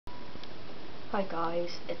Hi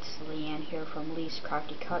guys, it's Leanne here from Lee's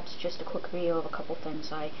Crafty Cuts. Just a quick video of a couple things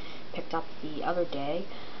I picked up the other day.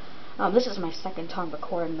 This is my second time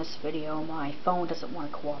recording this video. My phone doesn't want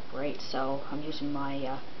to cooperate, so I'm using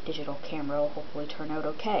my digital camera. It'll hopefully turn out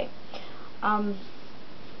okay.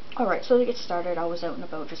 Alright, so to get started, I was out and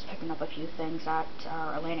about just picking up a few things at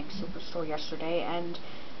our Atlantic Superstore yesterday, and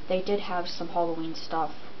they did have some Halloween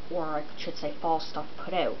stuff, or I should say fall stuff,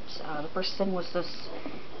 put out. The first thing was this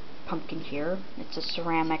pumpkin here. It's a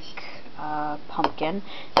ceramic pumpkin.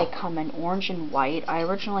 They come in orange and white. I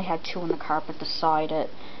originally had two in the cart, but decided,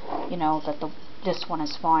 that this one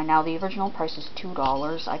is fine. Now the original price is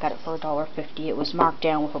 $2. I got it for $1.50. It was marked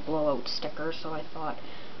down with a blowout sticker, so I thought,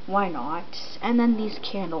 why not? And then these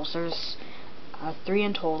candles. There's 3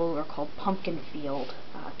 in total. They're called Pumpkin Field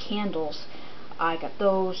candles. I got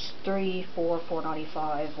those 3 for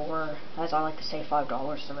 $4.95, or as I like to say,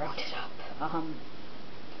 $5 to round it up.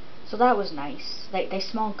 So that was nice. They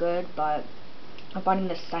smell good, but I'm finding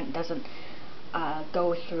the scent doesn't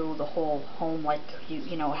go through the whole home like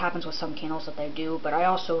it happens with some candles that they do. But I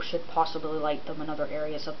also should possibly light them in other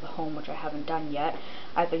areas of the home, which I haven't done yet.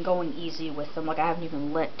 I've been going easy with them. Like, I haven't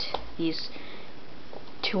even lit these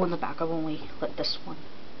 2 in the back. I've only lit this one.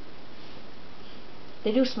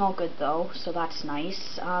 They do smell good though, so that's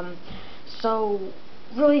nice. So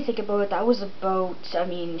really think about it, that was about,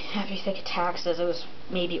 after you think of taxes, it was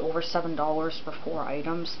maybe over $7 for 4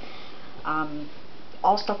 items.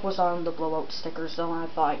 All stuff was on the blowout stickers though, and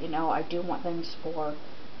I thought, I do want things for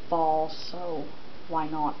fall, so why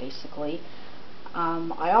not, basically.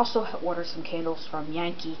 I also ordered some candles from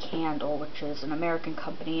Yankee Candle, which is an American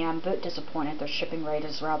company. I'm a bit disappointed their shipping rate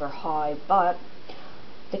is rather high, but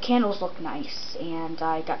the candles look nice, and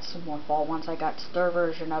I got some more fall ones. I got their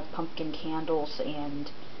version of pumpkin candles and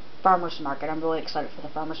Farmer's Market. I'm really excited for the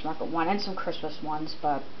Farmer's Market one, and some Christmas ones,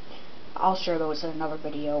 but I'll share those in another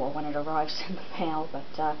video or when it arrives in the mail.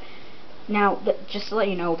 But now, just to let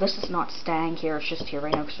you know, this is not staying here. It's just here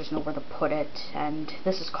right now because there's nowhere to put it, and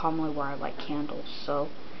this is commonly where I like candles, so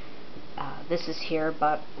this is here,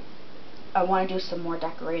 but I want to do some more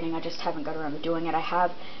decorating. I just haven't got around to doing it. I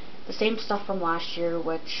have the same stuff from last year,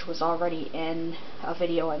 which was already in a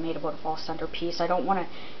video I made about a fall centerpiece. I don't want to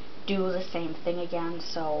do the same thing again,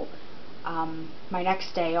 so my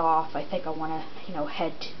next day off, I think I want to,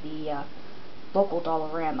 head to the local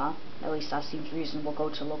Dollarama. At least that seems reasonable. Go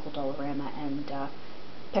to local Dollarama and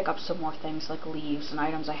pick up some more things like leaves and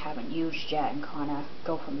items I haven't used yet, and kind of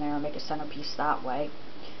go from there and make a centerpiece that way.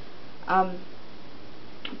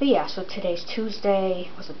 But yeah, so today's Tuesday.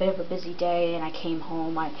 It was a bit of a busy day, and I came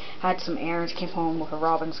home. I had some errands, came home with a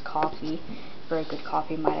Robin's coffee, very good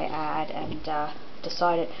coffee might I add, and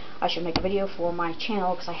decided I should make a video for my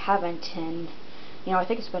channel because I haven't in, I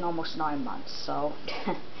think it's been almost 9 months, so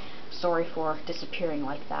sorry for disappearing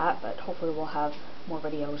like that, but hopefully we'll have more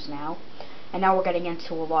videos now. And now we're getting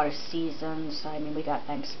into a lot of seasons. We got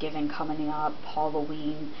Thanksgiving coming up,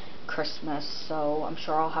 Halloween, Christmas, so I'm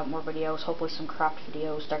sure I'll have more videos, hopefully some craft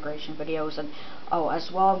videos, decoration videos, and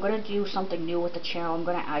as well, I'm going to do something new with the channel. I'm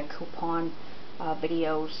going to add coupon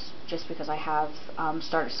videos, just because I have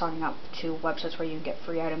started signing up to websites where you can get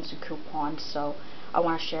free items and coupons, so I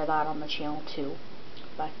want to share that on the channel too.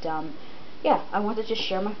 But yeah, I wanted to just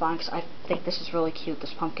share my finds because I think this is really cute.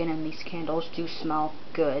 This pumpkin and these candles do smell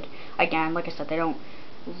good. Again, like I said, they don't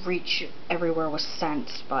reach everywhere with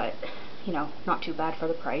scents, but not too bad for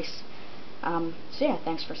the price. So yeah,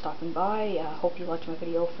 thanks for stopping by. Hope you liked my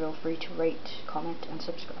video. Feel free to rate, comment, and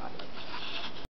subscribe.